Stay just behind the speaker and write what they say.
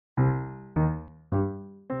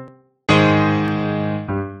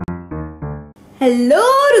Hello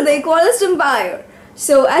to the Equalist Empire!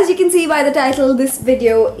 So as you can see by the title, this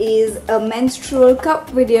video is a menstrual cup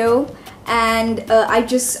video, and I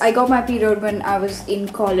got my period when I was in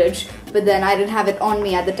college, but then I didn't have it on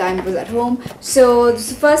me at the time. It was at home. So this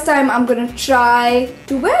is the first time I'm gonna try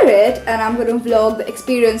to wear it, and I'm gonna vlog the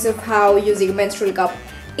experience of how using a menstrual cup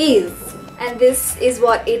is. And this is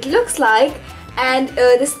what it looks like. And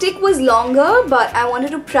the stick was longer, but I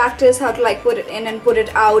wanted to practice how to put it in and put it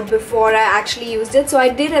out before I actually used it. So I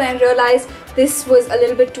did, and I realized this was a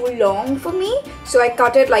little bit too long for me, so I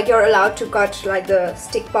cut it. Like, you're allowed to cut the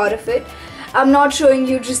stick part of it. I'm not showing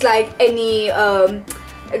you just any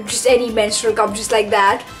menstrual cup just like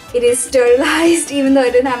that. It is sterilized. Even though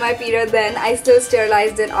I didn't have my period then, I still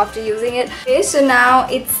sterilized it after using it. Okay, so now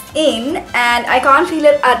it's in and I can't feel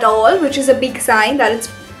it at all, which is a big sign that it's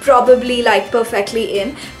probably perfectly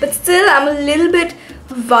in, but still I'm a little bit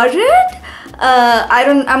worried.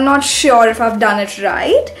 I'm not sure if I've done it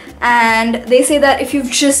right. And they say that if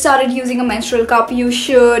you've just started using a menstrual cup, you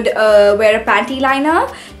should wear a panty liner,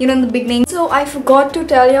 in the beginning. So I forgot to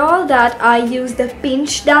tell y'all that I used the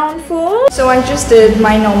pinch down fold. So I just did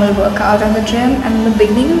my normal workout at the gym, and in the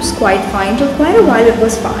beginning it was quite fine. For quite a while it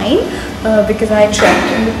was fine because I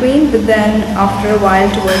checked in between, but then after a while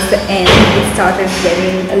towards the end it started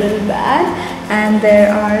getting a little bad, and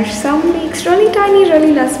there are some leaks, really tiny,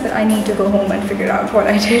 really less, but I need to go home and figure out what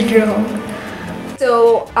I did wrong.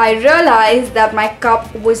 So I realized that my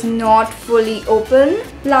cup was not fully open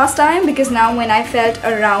last time, because now when I felt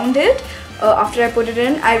around it after I put it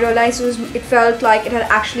in, I realized it felt like it had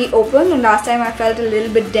actually opened, and last time I felt a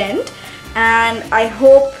little bit dent. And I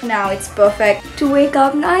hope now it's perfect to wake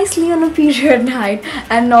up nicely on a period night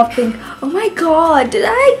and not think, oh my god, did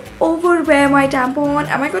I overwear my tampon?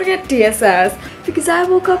 Am I gonna get TSS? Because I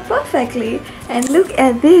woke up perfectly, and look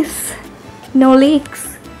at this, no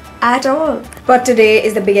leaks at all. But today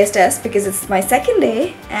is the biggest test because it's my second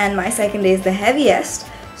day, and my second day is the heaviest.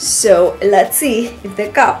 So let's see if the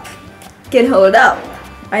cup can hold up.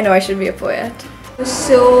 I know I should be a poet.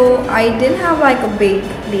 So I didn't have a big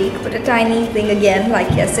leak, but a tiny thing again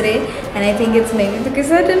like yesterday, and I think it's maybe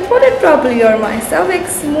because I didn't put it properly or my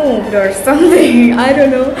cervix moved or something. I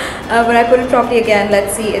don't know, but I put it properly again.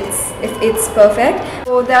 Let's see if it's perfect.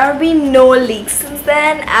 So there have been no leaks since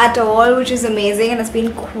then at all, which is amazing, and it's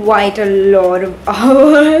been quite a lot of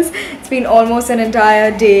hours. It's been almost an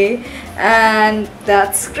entire day, and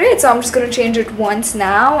that's great. So I'm just gonna change it once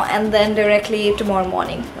now, and then directly tomorrow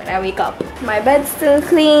morning when I wake up. My bed's still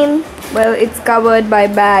clean. Well, it's covered by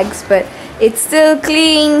bags, but it's still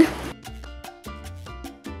clean.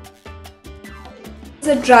 It's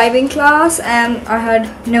a driving class, and I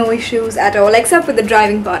had no issues at all, except with the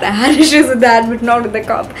driving part. I had issues with that, but not with the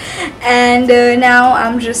cup. And now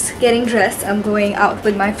I'm just getting dressed. I'm going out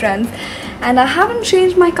with my friends, and I haven't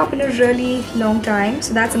changed my cup in a really long time,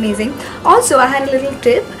 so that's amazing. Also, I had a little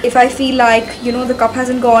tip. If I feel like, the cup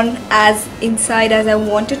hasn't gone as inside as I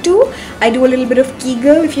wanted to, I do a little bit of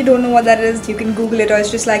Kegel. If you don't know what that is, you can Google it, or it's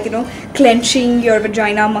just clenching your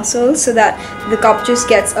vagina muscles so that the cup just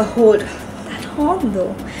gets a hold.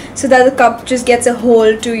 So that the cup just gets a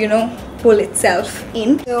hold to, pull itself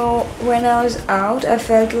in. So when I was out, I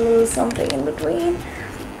felt a little something in between,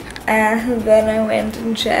 and then I went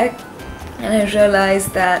and checked, and I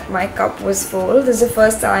realized that my cup was full. This is the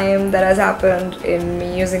first time that has happened in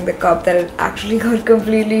me using the cup that it actually got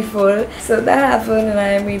completely full. So that happened, and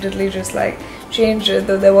I immediately just changed it,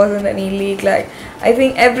 though there wasn't any leak. I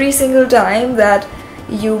think every single time that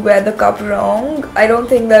you wear the cup wrong, I don't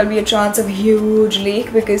think there'll be a chance of a huge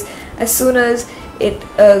leak, because as soon as it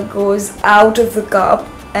goes out of the cup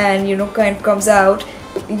and kind of comes out,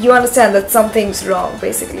 you understand that something's wrong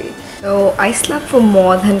basically. So I slept for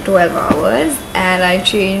more than 12 hours, and I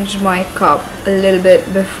changed my cup a little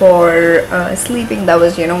bit before sleeping. That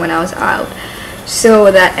was when I was out.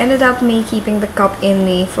 So that ended up me keeping the cup in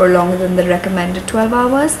me for longer than the recommended 12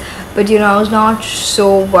 hours. But I was not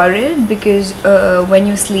so worried, because when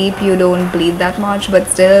you sleep you don't bleed that much. But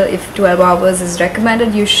still, if 12 hours is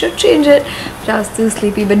recommended, you should change it. But I was still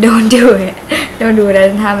sleepy, but don't do it. Don't do it. I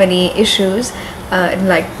didn't have any issues and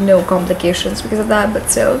no complications because of that, but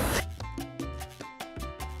still.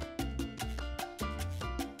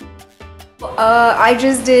 I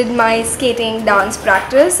just did my skating dance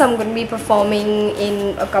practice. I'm going to be performing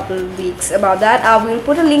in a couple of weeks about that. I will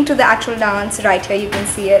put a link to the actual dance right here, you can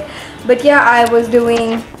see it. But yeah, I was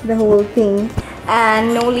doing the whole thing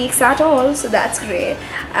and no leaks at all, so that's great.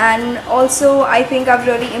 And also I think I've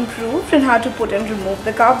really improved in how to put and remove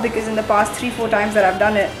the cup, because in the past 3-4 times that I've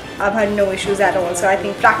done it, I've had no issues at all. So I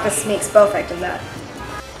think practice makes perfect in that.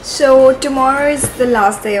 So tomorrow is the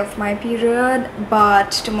last day of my period,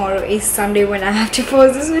 but tomorrow is Sunday when I have to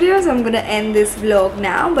post this video, so I'm gonna end this vlog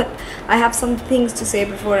now. But I have some things to say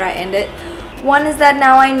before I end it. One is that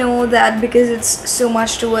now I know that because it's so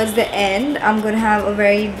much towards the end, I'm gonna have a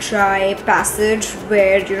very dry passage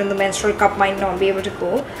where, you know, the menstrual cup might not be able to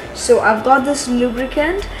go. So I've got this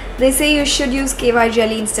lubricant. They say you should use KY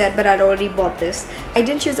jelly instead, but I'd already bought this. I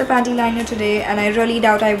didn't choose a panty liner today, and I really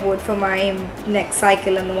doubt I would for my next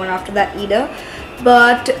cycle and the one after that either.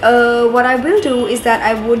 But what I will do is that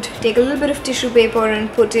I would take a little bit of tissue paper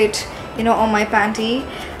and put it, you know, on my panty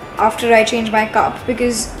after I change my cup,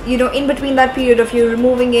 because, you know, in between that period of you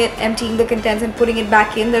removing it, emptying the contents and putting it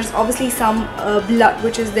back in, there's obviously some blood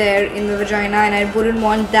which is there in the vagina, and I wouldn't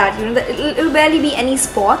want that, you know, that it'll barely be any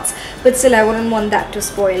spots, but still I wouldn't want that to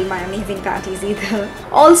spoil my amazing panties either.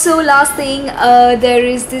 Also, last thing, there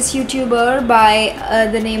is this YouTuber by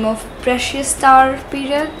the name of Precious Star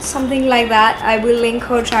Period, something like that. I will link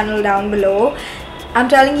her channel down below. I'm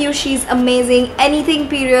telling you, she's amazing. Anything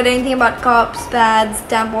period, anything about cups, pads,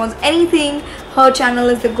 tampons, anything, her channel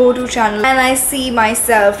is the go-to channel. And I see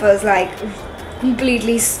myself as like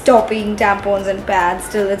completely stopping tampons and pads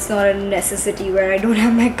till it's not a necessity where I don't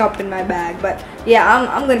have my cup in my bag. But yeah,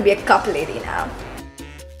 I'm gonna be a cup lady now.